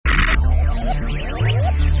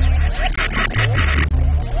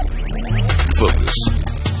Focus.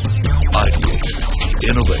 Ideate.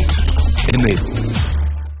 Innovate. Enable.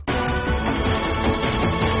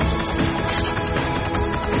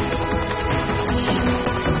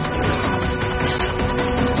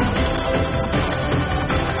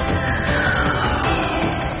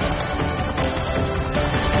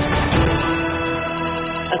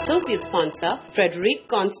 Associate sponsor, Frederic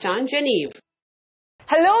Constant Geneve.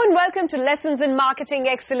 Hello and welcome to Lessons in Marketing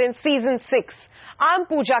Excellence Season 6. I'm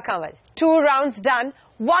Pooja Kanwal. 2 rounds done,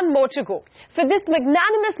 1 more to go for this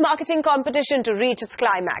magnanimous marketing competition to reach its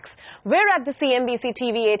climax. We're at the CNBC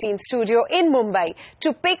TV 18 studio in Mumbai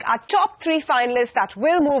to pick our top 3 finalists that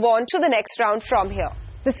will move on to the next round from here.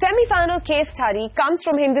 The semi-final case study comes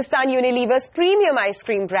from Hindustan Unilever's premium ice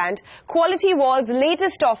cream brand, Quality Wall's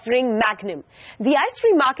latest offering, Magnum. The ice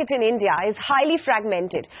cream market in India is highly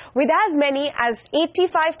fragmented, with as many as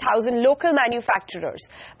 85,000 local manufacturers.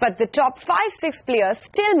 But the top 5-6 players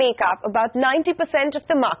still make up about 90% of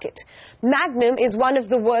the market. Magnum is one of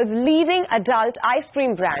the world's leading adult ice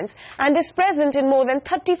cream brands and is present in more than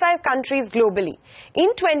 35 countries globally.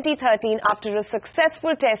 In 2013, after a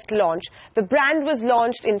successful test launch, the brand was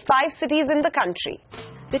launched in 5 cities in the country.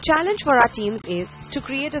 The challenge for our teams is to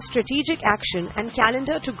create a strategic action and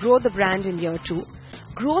calendar to grow the brand in year 2.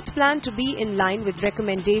 Growth plan to be in line with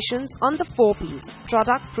recommendations on the 4 P's: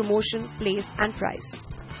 product, promotion, place and price.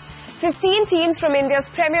 15 teams from India's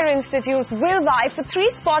premier institutes will vie for 3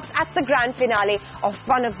 spots at the grand finale of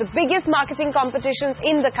one of the biggest marketing competitions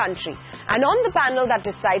in the country. And on the panel that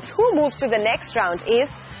decides who moves to the next round is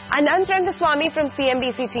Anant Rangaswamy from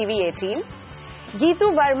CNBC TV 18,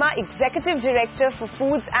 Geetu Verma, Executive Director for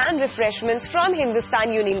Foods and Refreshments from Hindustan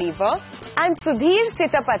Unilever, and Sudhir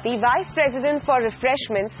Sitapati, Vice President for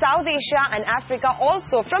Refreshments, South Asia and Africa,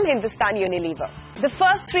 also from Hindustan Unilever. The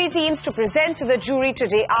first 3 teams to present to the jury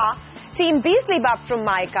today are Team Beasley Bubb from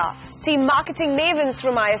MICA, Team Marketing Mavens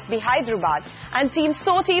from ISB Hyderabad, and Team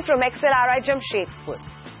Soti from XLRI Jamshedpur.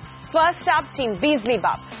 First up, Team Beasley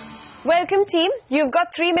Bubb. Welcome, team. You've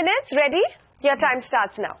got 3 minutes. Ready? Your time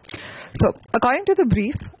starts now. So, according to the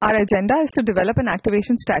brief, our agenda is to develop an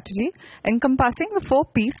activation strategy encompassing the 4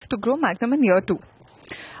 P's to grow Magnum in year 2.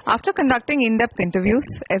 After conducting in-depth interviews,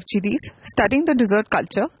 FGDs, studying the dessert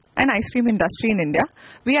culture and ice cream industry in India,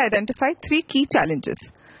 we identified 3 key challenges: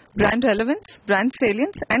 brand relevance, brand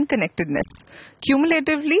salience and connectedness.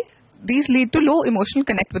 Cumulatively, these lead to low emotional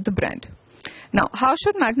connect with the brand. Now, how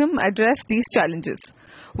should Magnum address these challenges?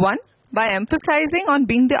 1. By emphasizing on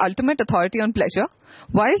being the ultimate authority on pleasure,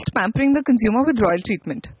 whilst pampering the consumer with royal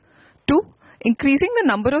treatment. 2. Increasing the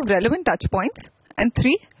number of relevant touch points. And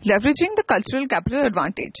 3. Leveraging the cultural capital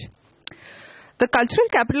advantage. The cultural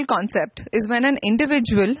capital concept is when an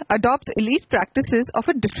individual adopts elite practices of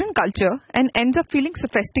a different culture and ends up feeling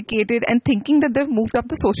sophisticated and thinking that they've moved up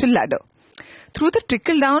the social ladder. Through the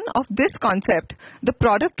trickle down of this concept, the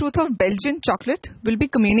product truth of Belgian chocolate will be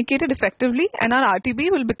communicated effectively and our RTB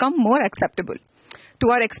will become more acceptable to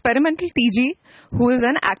our experimental TG, who is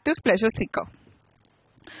an active pleasure seeker.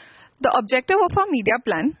 The objective of our media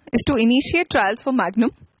plan is to initiate trials for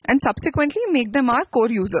Magnum and subsequently make them our core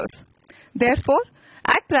users. Therefore,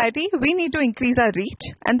 at priority, we need to increase our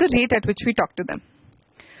reach and the rate at which we talk to them.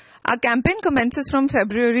 Our campaign commences from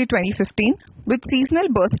February 2015 with seasonal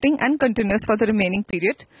bursting and continuous for the remaining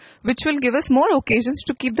period, which will give us more occasions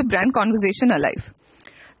to keep the brand conversation alive.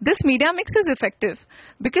 This media mix is effective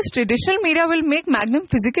because traditional media will make Magnum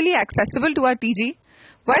physically accessible to our TG,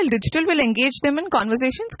 while digital will engage them in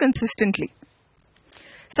conversations consistently.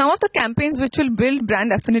 Some of the campaigns which will build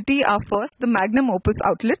brand affinity are: first, the Magnum Opus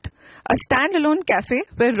Outlet, a standalone cafe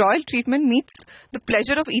where royal treatment meets the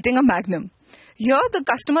pleasure of eating a Magnum. Here, the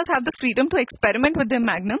customers have the freedom to experiment with their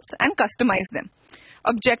Magnums and customize them.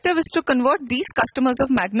 Objective is to convert these customers of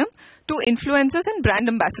Magnum to influencers and brand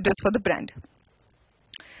ambassadors for the brand.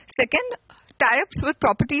 Second, tie-ups with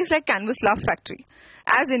properties like Canvas Love Factory.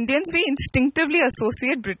 As Indians, we instinctively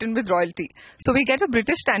associate Britain with royalty. So we get a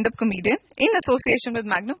British stand-up comedian in association with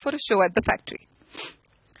Magnum for a show at the factory.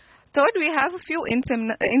 Third, we have a few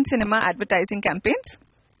in-cinema advertising campaigns.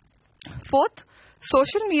 Fourth,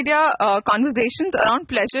 social media conversations around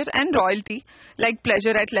pleasure and royalty, like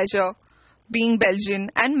Pleasure at Leisure, Being Belgian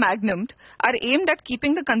and Magnumed, are aimed at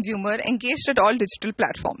keeping the consumer engaged at all digital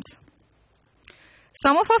platforms.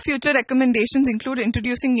 Some of our future recommendations include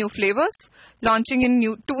introducing new flavors, launching in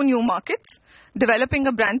 2 new markets, developing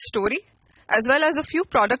a brand story, as well as a few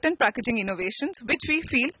product and packaging innovations which we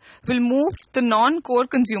feel will move the non-core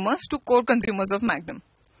consumers to core consumers of Magnum.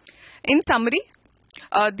 In summary,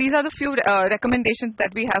 these are the few recommendations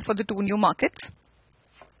that we have for the 2 new markets.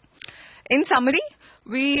 In summary,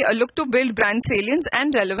 We look to build brand salience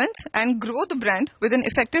and relevance and grow the brand with an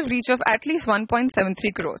effective reach of at least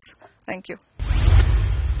 1.73 crores. Thank you.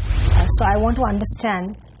 So I want to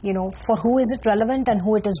understand, for who is it relevant and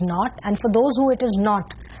who it is not, and for those who it is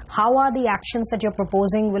not, how are the actions that you're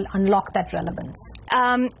proposing will unlock that relevance?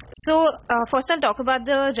 First I'll talk about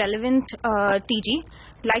the relevant TG.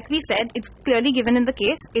 Like we said, it's clearly given in the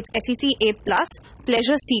case. It's SEC A+,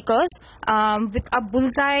 pleasure seekers, with a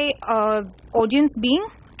bullseye audience being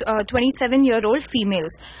 27-year-old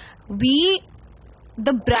females.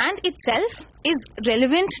 The brand itself is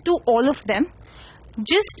relevant to all of them.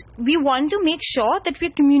 Just we want to make sure that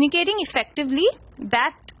we're communicating effectively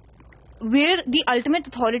that we're the ultimate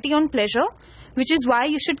authority on pleasure, which is why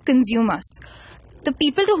you should consume us. The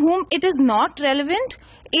people to whom it is not relevant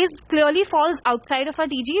clearly falls outside of our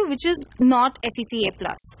TG, which is not SEC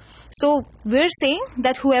A+. So we're saying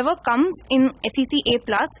that whoever comes in SEC A+,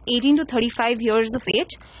 18 to 35 years of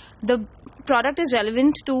age, the product is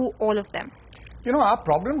relevant to all of them. Our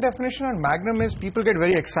problem definition on Magnum is people get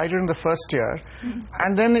very excited in the first year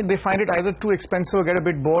and then they find it either too expensive or get a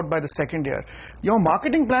bit bored by the second year. Your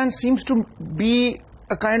marketing plan seems to be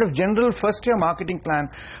a kind of general first year marketing plan.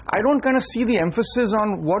 I don't kind of see the emphasis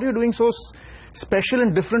on what you're doing so special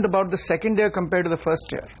and different about the second year compared to the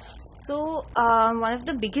first year. So one of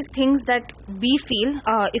the biggest things that we feel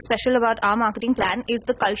is special about our marketing plan is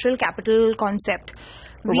the cultural capital concept.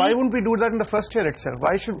 But why wouldn't we do that in the first year itself?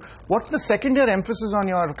 What's the second year emphasis on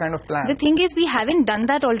your kind of plan? The thing is, we haven't done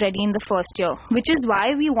that already in the first year, which is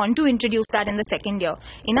why we want to introduce that in the second year.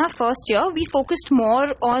 In our first year, we focused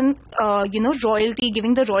more on, royalty,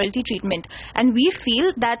 giving the royalty treatment. And we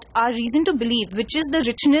feel that our reason to believe, which is the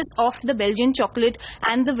richness of the Belgian chocolate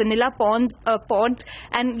and the vanilla pods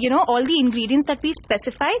and, all the ingredients that we've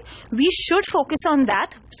specified, we should focus on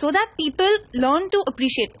that so that people learn to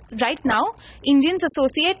appreciate. Right now, Indians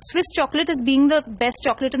associate Swiss chocolate as being the best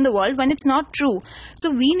chocolate in the world when it's not true. So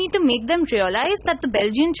we need to make them realize that the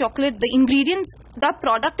Belgian chocolate, the ingredients, the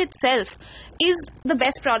product itself is the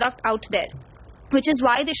best product out there, which is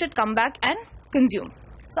why they should come back and consume.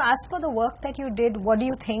 So as per the work that you did, what do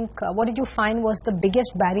you think, what did you find was the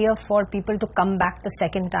biggest barrier for people to come back the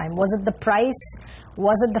second time? Was it the price?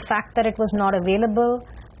 Was it the fact that it was not available?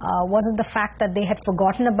 Was it the fact that they had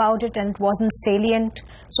forgotten about it and it wasn't salient?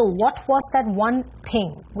 So what was that one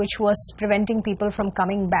thing which was preventing people from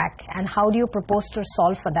coming back, and how do you propose to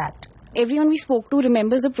solve for that? Everyone we spoke to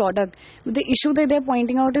remembers the product. The issue that they're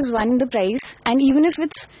pointing out is one, the price, and even if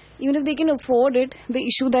they can afford it, the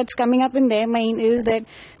issue that's coming up in their mind is that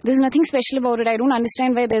there's nothing special about it. I don't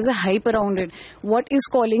understand why there's a hype around it. What is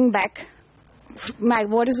calling back?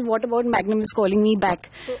 What about Magnum is calling me back?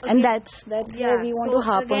 So again, and that's where we want to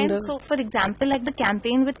harp on. So for example, like the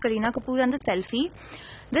campaign with Kareena Kapoor and the selfie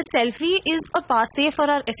is a passe for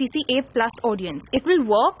our SEC A+ audience. It will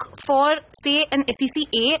work for, say, an SEC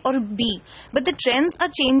A or B, but the trends are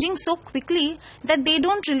changing so quickly that they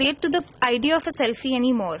don't relate to the idea of a selfie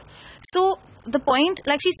anymore. So the point,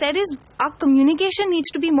 like she said, is our communication needs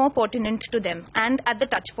to be more pertinent to them and at the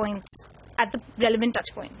touch points. At the relevant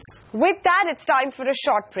touch points. With that, it's time for a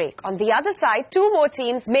short break. On the other side, two more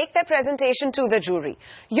teams make their presentation to the jury.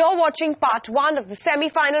 You're watching part 1 of the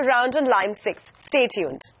semi-final round on Line 6. Stay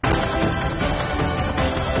tuned.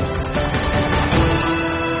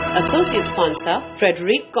 Associate sponsor,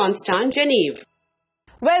 Frederic Constant Geneve.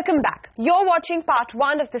 Welcome back. You're watching part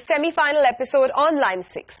 1 of the semi-final episode on Line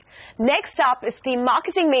 6. Next up is Team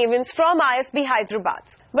Marketing Mavens from ISB Hyderabad.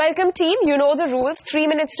 Welcome team, you know the rules. 3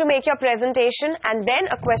 minutes to make your presentation and then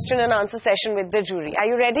a question and answer session with the jury. Are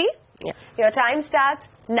you ready? Yeah. Your time starts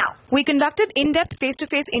now. We conducted in-depth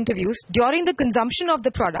face-to-face interviews during the consumption of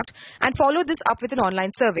the product and followed this up with an online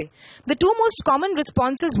survey. The two most common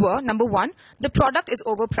responses were, number 1, the product is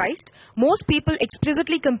overpriced. Most people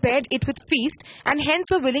explicitly compared it with Feast and hence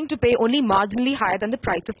were willing to pay only marginally higher than the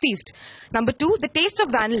price of Feast. Number 2, the taste of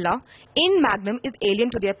vanilla in Magnum is alien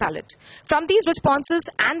to their palate. From these responses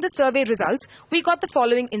and the survey results, we got the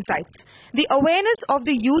following insights. The awareness of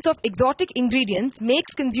the use of exotic ingredients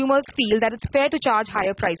makes consumers feel that it's fair to charge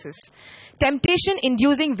higher prices.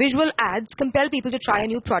 Temptation-inducing visual ads compel people to try a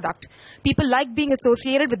new product. People like being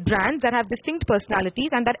associated with brands that have distinct personalities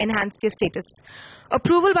and that enhance their status.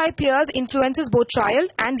 Approval by peers influences both trial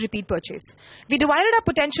and repeat purchase. We divided our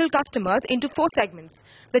potential customers into 4 segments: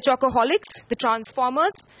 the chocoholics, the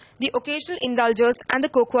transformers, the occasional indulgers, and the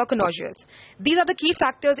cocoa connoisseurs. These are the key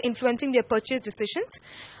factors influencing their purchase decisions.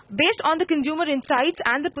 Based on the consumer insights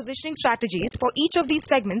and the positioning strategies for each of these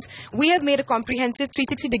segments, we have made a comprehensive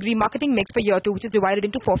 360-degree marketing mix for year 2, which is divided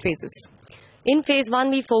into 4 phases. In phase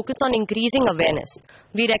 1, we focus on increasing awareness.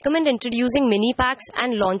 We recommend introducing mini packs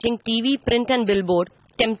and launching TV, print and billboard,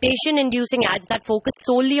 temptation-inducing ads that focus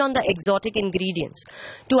solely on the exotic ingredients.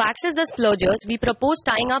 To access the splurgers, we propose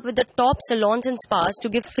tying up with the top salons and spas to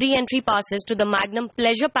give free entry passes to the Magnum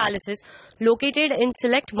Pleasure Palaces located in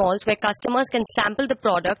select malls where customers can sample the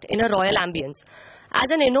product in a royal ambience. As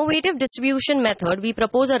an innovative distribution method, we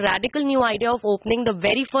propose a radical new idea of opening the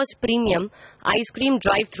very first premium ice cream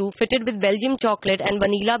drive-thru fitted with Belgium chocolate and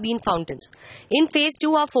vanilla bean fountains. In phase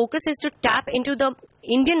 2, our focus is to tap into the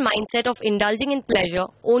Indian mindset of indulging in pleasure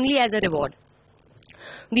only as a reward.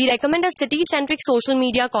 We recommend a city-centric social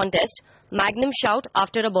media contest, Magnum Shout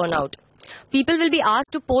After a Burnout. People will be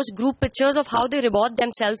asked to post group pictures of how they reward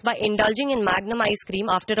themselves by indulging in Magnum ice cream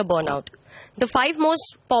after a burnout. The 5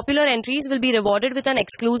 most popular entries will be rewarded with an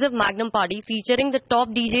exclusive Magnum party featuring the top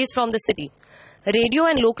DJs from the city. Radio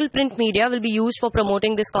and local print media will be used for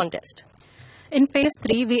promoting this contest. In phase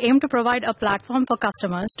 3, we aim to provide a platform for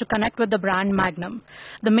customers to connect with the brand Magnum.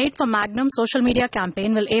 The Made for Magnum social media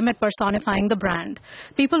campaign will aim at personifying the brand.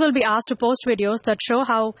 People will be asked to post videos that show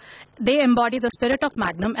how they embody the spirit of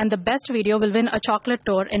Magnum, and the best video will win a chocolate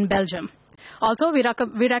tour in Belgium. Also, we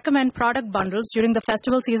recommend product bundles during the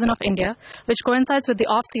festival season of India, which coincides with the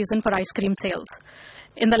off-season for ice cream sales.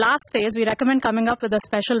 In the last phase, we recommend coming up with a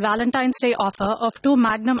special Valentine's Day offer of 2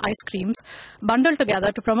 Magnum ice creams bundled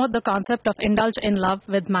together to promote the concept of indulge in love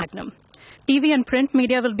with Magnum. TV and print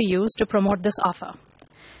media will be used to promote this offer.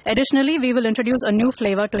 Additionally, we will introduce a new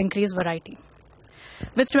flavor to increase variety.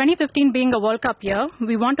 With 2015 being a World Cup year,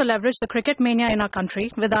 we want to leverage the cricket mania in our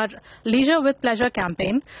country with our Leisure with Pleasure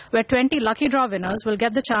campaign, where 20 lucky draw winners will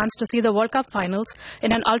get the chance to see the World Cup finals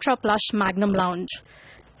in an ultra-plush Magnum lounge.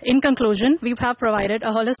 In conclusion, we have provided a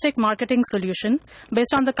holistic marketing solution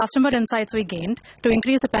based on the customer insights we gained to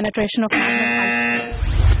increase the penetration of Magnum ice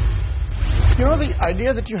cream. You know, the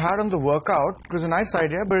idea that you had on the workout was a nice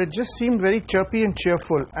idea, but it just seemed very chirpy and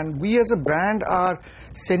cheerful. And we as a brand are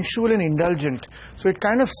sensual and indulgent. So it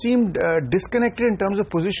kind of seemed disconnected in terms of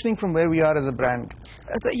positioning from where we are as a brand.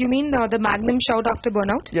 So you mean the Magnum Shout After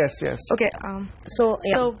Burnout? Yes, yes. Okay. So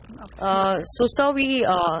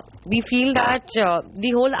we feel that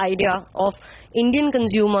the whole idea of Indian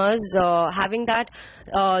consumers having that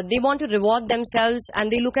they want to reward themselves,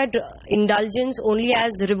 and they look at indulgence only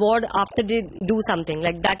as reward after they do something.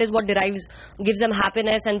 Like that is what gives them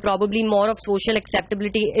happiness and probably more of social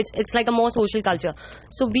acceptability. It's like a more social culture.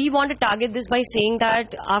 So we want to target this by saying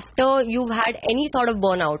that after you've had any sort of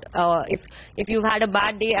burnout, if you've had a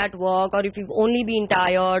bad day at work, or if you've only been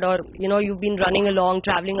tired, or you've been running along,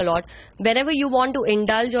 traveling a lot, whenever you want to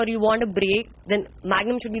indulge or you want a break, then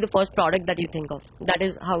Magnum should be the first product that you think of. That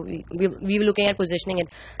is how we were looking at positioning it.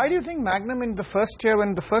 Why do you think Magnum in the first year,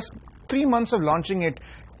 when the first 3 months of launching it,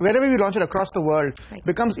 wherever we launch it across the world,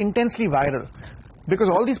 becomes intensely viral? Because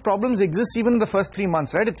all these problems exist even in the first 3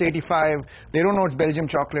 months, right? It's 85, they don't know it's Belgium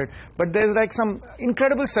chocolate. But there's like some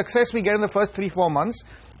incredible success we get in the first 3-4 months.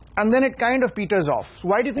 And then it kind of peters off. So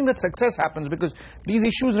why do you think that success happens? Because these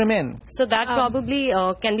issues remain. So that probably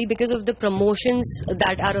can be because of the promotions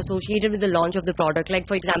that are associated with the launch of the product. Like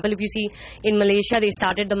for example, if you see in Malaysia, they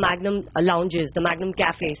started the Magnum lounges, the Magnum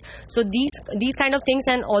cafes. So these kind of things,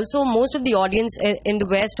 and also most of the audience in the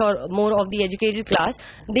West, or more of the educated class,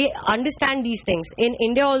 they understand these things. In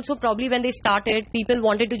India also, probably when they started, people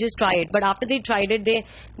wanted to just try it. But after they tried it,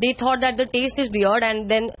 they thought that the taste is weird, and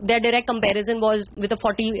then their direct comparison was with a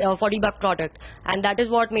 $40 product, and that is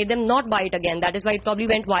what made them not buy it again. That is why it probably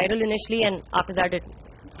went viral initially, and after that it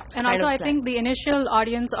And also I think the initial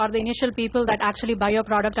audience, or the initial people that actually buy your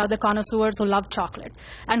product, are the connoisseurs who love chocolate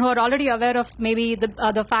and who are already aware of maybe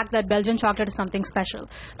the fact that Belgian chocolate is something special.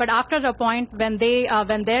 But after a point when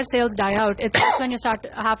their sales die out, it's when you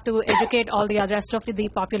have to educate all the rest of the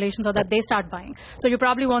population so that they start buying. So you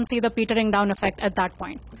probably won't see the petering down effect at that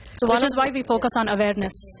point. So which is why we focus on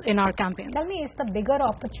awareness in our campaigns. Tell me, is the bigger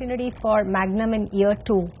opportunity for Magnum in year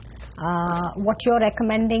 2 what you're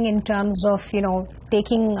recommending in terms of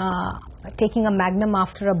taking a Magnum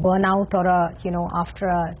after a burnout, or after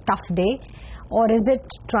a tough day, or is it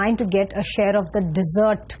trying to get a share of the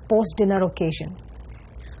dessert post-dinner occasion?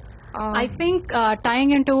 I think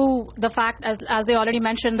tying into the fact, as they already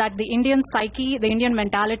mentioned, that the Indian psyche, the Indian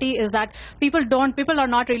mentality is that people are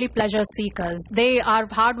not really pleasure seekers. They are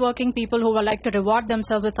hardworking people who would like to reward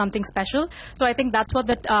themselves with something special. So I think that's what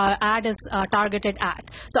the ad is targeted at.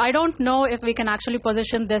 So I don't know if we can actually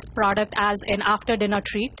position this product as an after-dinner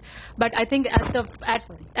treat, but I think at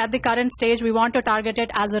the current stage, we want to target it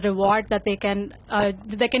as a reward that they can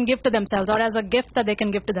give to themselves, or as a gift that they can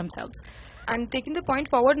give to themselves. And taking the point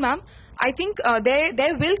forward, ma'am, I think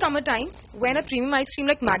there will come a time when a premium ice cream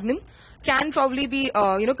like Magnum can probably be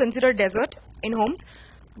considered dessert in homes,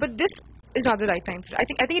 but this is not the right time. I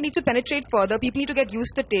think it needs to penetrate further. People need to get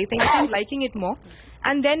used to the taste and liking it more,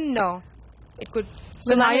 and then it could.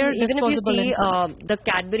 So now, even if you see the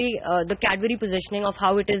Cadbury positioning of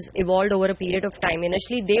how it is evolved over a period of time,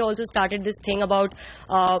 initially they also started this thing about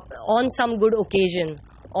on some good occasion,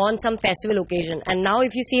 on some festival occasion, and now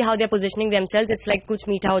if you see how they're positioning themselves, it's like kuch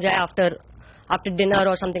meetha ho jaye after dinner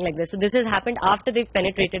or something like this. So this has happened after they've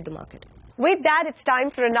penetrated the market. With that, it's time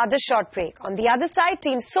for another short break. On the other side,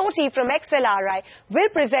 Team Soti from XLRI will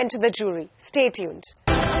present to the jury. Stay tuned.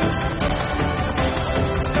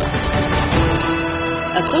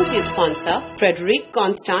 Associate sponsor, Frederic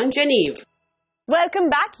Constant Geneve. Welcome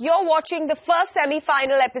back. You're watching the first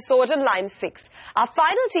semi-final episode on Line 6. Our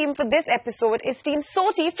final team for this episode is Team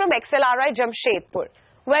Soti from XLRI Jamshedpur.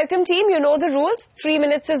 Welcome team, you know the rules. 3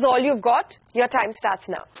 minutes is all you've got. Your time starts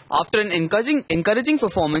now. After an encouraging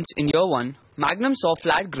performance in year 1, Magnum saw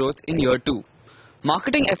flat growth in year 2.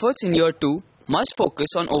 Marketing efforts in year 2 must focus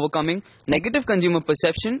on overcoming negative consumer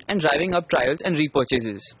perception and driving up trials and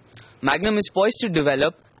repurchases. Magnum is poised to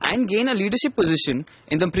develop and gain a leadership position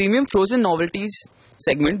in the premium frozen novelties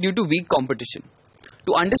segment due to weak competition.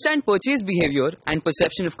 To understand purchase behavior and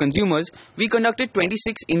perception of consumers, we conducted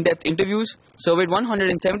 26 in-depth interviews, surveyed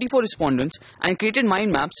 174 respondents, and created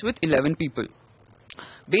mind maps with 11 people.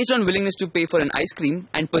 Based on willingness to pay for an ice cream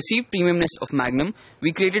and perceived premiumness of Magnum,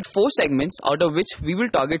 we created 4 segments, out of which we will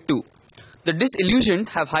target 2. The disillusioned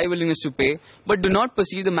have high willingness to pay but do not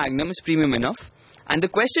perceive the Magnum as premium enough, and the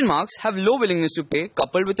question marks have low willingness to pay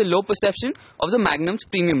coupled with a low perception of the Magnum's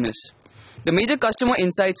premiumness. The major customer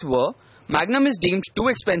insights were: Magnum is deemed too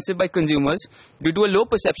expensive by consumers due to a low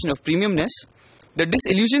perception of premiumness. The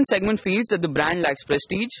disillusioned segment feels that the brand lacks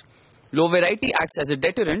prestige. Low variety acts as a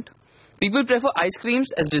deterrent. People prefer ice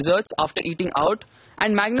creams as desserts after eating out,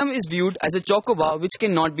 and Magnum is viewed as a chocobar which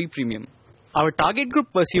cannot be premium. Our target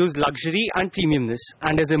group pursues luxury and premiumness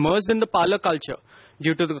and is immersed in the parlor culture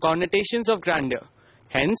due to the connotations of grandeur.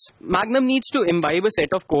 Hence, Magnum needs to imbibe a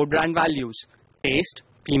set of core brand values: taste,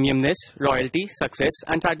 premiumness, royalty, success,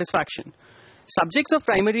 and satisfaction. Subjects of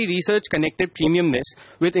primary research connected premiumness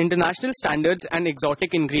with international standards and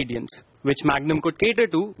exotic ingredients, which Magnum could cater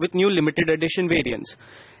to with new limited edition variants.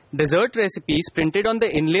 Dessert recipes printed on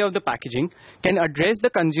the inlay of the packaging can address the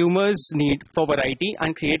consumer's need for variety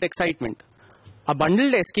and create excitement. A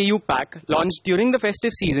bundled SKU pack launched during the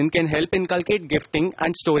festive season can help inculcate gifting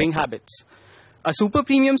and storing habits. A super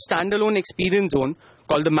premium standalone experience zone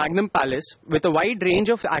called the Magnum Palace, with a wide range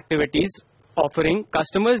of activities offering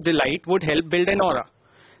customers delight, would help build an aura.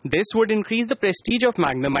 This would increase the prestige of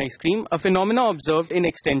Magnum ice cream, a phenomenon observed in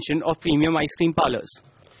extension of premium ice cream parlors.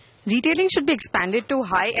 Retailing should be expanded to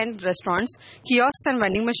high-end restaurants, kiosks and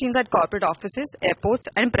vending machines at corporate offices, airports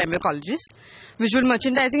and premier colleges. Visual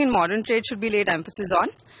merchandising in modern trade should be laid emphasis on.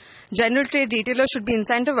 General trade retailers should be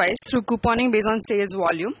incentivized through couponing based on sales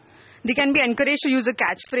volume. They can be encouraged to use a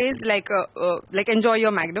catchphrase like enjoy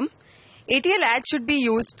your Magnum. ATL ads should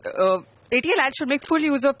make full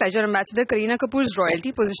use of pleasure ambassador Kareena Kapoor's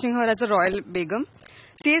royalty, positioning her as a royal begum.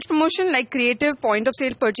 Sales promotion like creative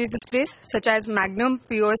point-of-sale purchase displays such as Magnum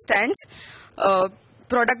POS stands,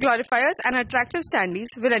 product glorifiers and attractive standees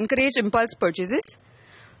will encourage impulse purchases.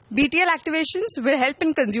 BTL activations will help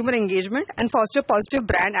in consumer engagement and foster positive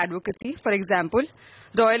brand advocacy. For example,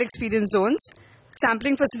 Royal Experience Zones,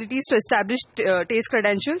 sampling facilities to establish taste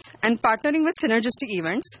credentials, and partnering with synergistic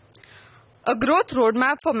events. A growth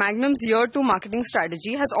roadmap for Magnum's Year 2 marketing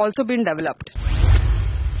strategy has also been developed.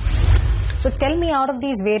 So tell me, out of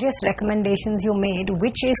these various recommendations you made,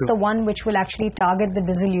 which is the one which will actually target the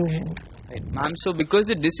disillusioned? Right, ma'am. So because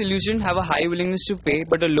the disillusioned have a high willingness to pay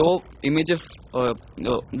but a low image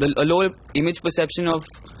perception of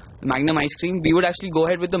Magnum ice cream, we would actually go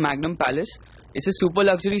ahead with the Magnum Palace. It's a super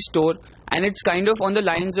luxury store, and it's kind of on the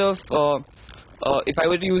lines of, if I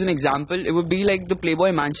were to use an example, it would be like the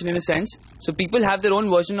Playboy Mansion in a sense. So people have their own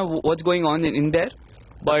version of what's going on in there,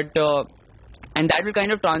 but and that will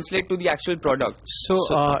kind of translate to the actual product. So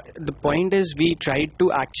the point is, we tried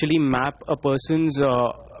to actually map a person's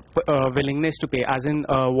willingness to pay, as in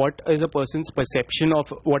what is a person's perception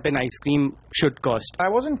of what an ice cream should cost. I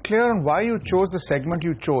wasn't clear on why you chose the segment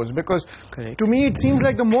you chose, because to me it seems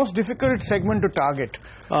like the most difficult segment to target.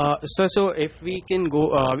 So if we can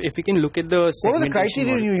go, if we can look at the segmentation. What are the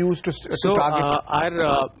criteria you used to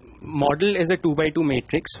target? model is a 2x2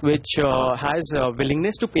 matrix which has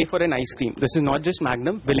willingness to pay for an ice cream. This is not just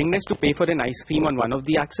Magnum. Willingness to pay for an ice cream on one of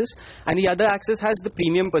the axis, and the other axis has the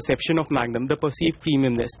premium perception of Magnum, the perceived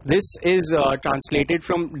premiumness. This is translated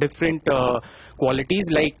from different qualities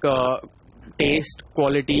like taste,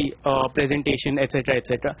 quality, presentation, etc.,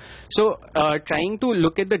 etc. So trying to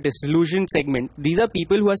look at the disillusioned segment, these are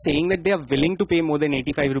people who are saying that they are willing to pay more than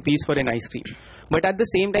 85 rupees for an ice cream, but at the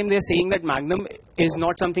same time they are saying that Magnum is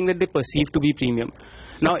not something that they perceive to be premium.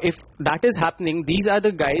 Now if that is happening, these are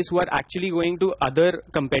the guys who are actually going to other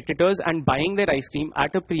competitors and buying their ice cream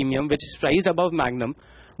at a premium which is priced above Magnum,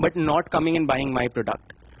 but not coming and buying my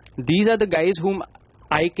product. These are the guys whom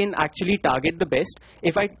I can actually target the best.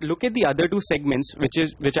 If I look at the other two segments,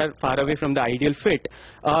 which are far away from the ideal fit,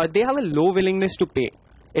 they have a low willingness to pay.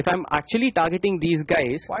 If I'm actually targeting these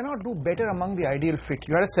guys, why not do better among the ideal fit?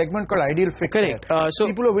 You had a segment called ideal fit. Correct. So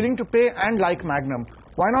people are willing to pay and like Magnum.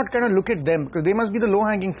 Why not kind of look at them? Because they must be the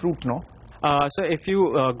low-hanging fruit, no? So if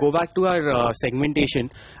you go back to our segmentation,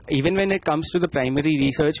 even when it comes to the primary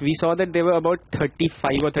research, we saw that there were about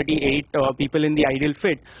 35 or 38 people in the ideal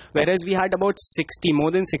fit, whereas we had about more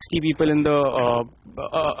than 60 people in the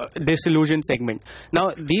disillusioned segment. Now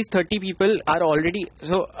these 30 people are already,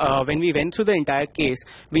 so when we went through the entire case,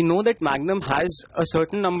 we know that Magnum has a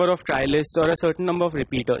certain number of trialists or a certain number of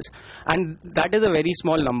repeaters, and that is a very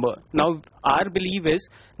small number. Now our belief is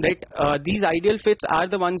that these ideal fits are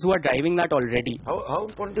the ones who are driving that already. How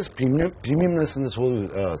important is premiumness in this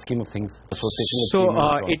whole scheme of things? So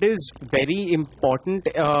it is very important,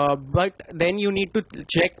 but then you need to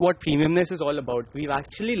check what premiumness is all about. We've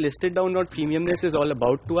actually listed down what premiumness is all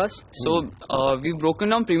about to us. So we've broken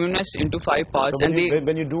down premiumness into 5 parts. So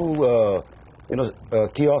when you do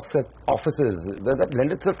kiosks at offices, does that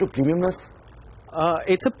lend itself to premiumness?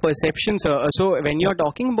 It's a perception, sir. So when you're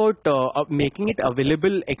talking about making it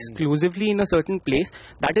available exclusively in a certain place,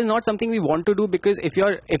 that is not something we want to do, because if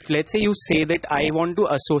let's say you say that I want to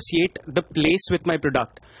associate the place with my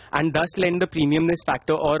product and thus lend the premiumness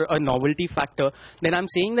factor or a novelty factor, then I'm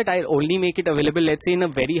saying that I'll only make it available, let's say, in a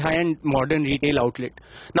very high-end modern retail outlet.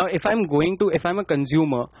 Now if I'm a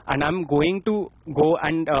consumer and I'm going to go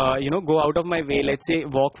and go out of my way, let's say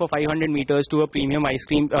walk for 500 meters to a premium ice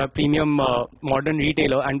cream, modern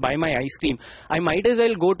retailer and buy my ice cream, I might as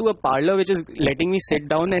well go to a parlor which is letting me sit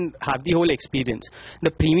down and have the whole experience.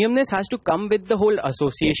 The premiumness has to come with the whole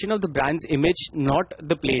association of the brand's image, not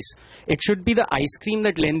the place. It should be the ice cream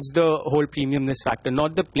that lends the whole premiumness factor,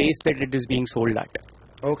 not the place that it is being sold at.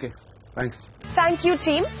 Okay, thanks. Thank you,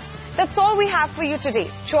 team. That's all we have for you today.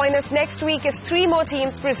 Join us next week as 3 more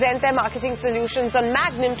teams present their marketing solutions on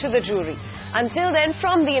Magnum to the jury. Until then,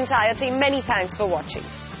 from the entire team, many thanks for watching.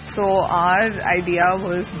 So our idea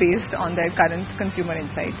was based on their current consumer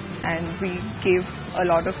insight, and we gave a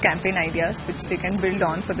lot of campaign ideas which they can build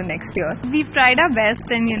on for the next year. We've tried our best,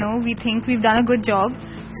 and we think we've done a good job.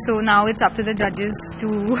 So now it's up to the judges to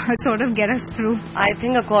sort of get us through. I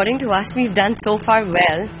think according to us, we've done so far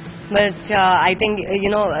well. But I think,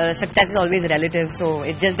 success is always relative, so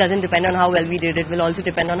it just doesn't depend on how well we did. It will also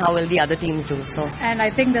depend on how well the other teams do. So. And I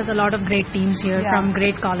think there's a lot of great teams here from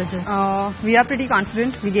great colleges. We are pretty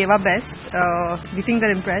confident. We gave our best. We think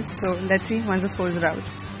they're impressed. So let's see once the scores are out.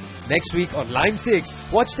 Next week on Line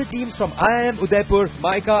 6, watch the teams from IIM Udaipur,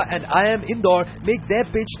 MICA and IIM Indore make their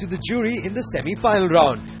pitch to the jury in the semi-final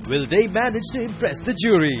round. Will they manage to impress the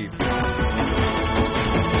jury?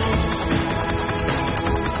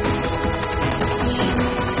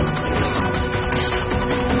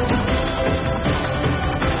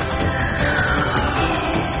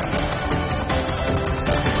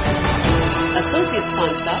 Associate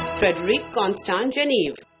sponsor, Frederic Constant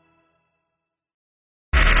Geneve.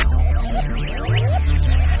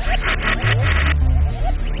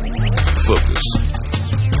 Focus.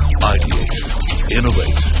 Ideate.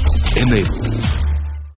 Innovate. Enable.